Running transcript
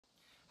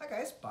Hi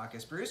guys,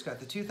 Bacchus Brews got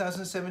the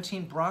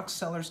 2017 Broc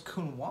Cellars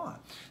Counoise.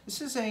 This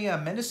is a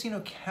Mendocino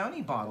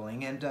County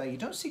bottling, and you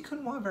don't see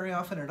Counoise very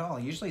often at all.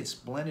 Usually it's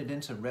blended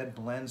into red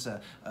blends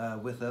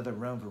with other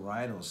Rhone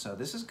varietals, so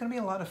this is going to be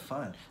a lot of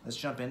fun. Let's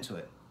jump into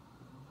it.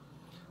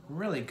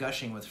 Really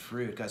gushing with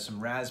fruit. Got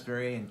some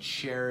raspberry and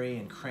cherry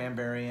and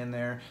cranberry in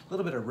there, a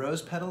little bit of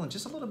rose petal and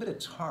just a little bit of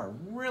tar.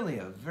 Really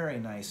a very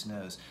nice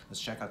nose. Let's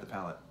check out the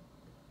palate.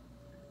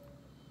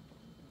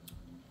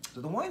 So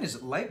the wine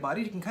is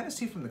light-bodied. You can kind of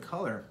see from the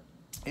color.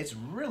 It's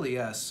really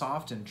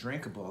soft and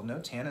drinkable. No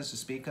tannins to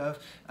speak of.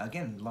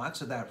 Again,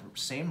 lots of that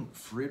same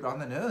fruit on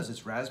the nose.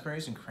 It's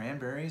raspberries and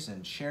cranberries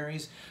and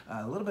cherries.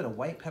 A little bit of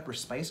white pepper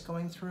spice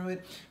going through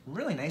it.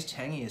 Really nice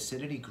tangy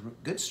acidity,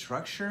 good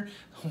structure.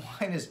 The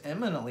wine is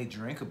eminently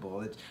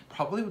drinkable. It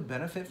probably would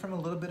benefit from a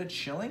little bit of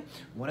chilling.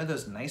 One of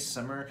those nice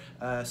summer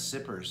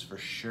sippers for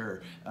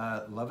sure.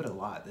 Love it a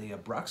lot. The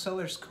Broc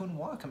Cellars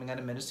Counoise coming out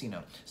of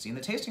Mendocino. See you in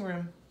the tasting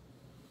room.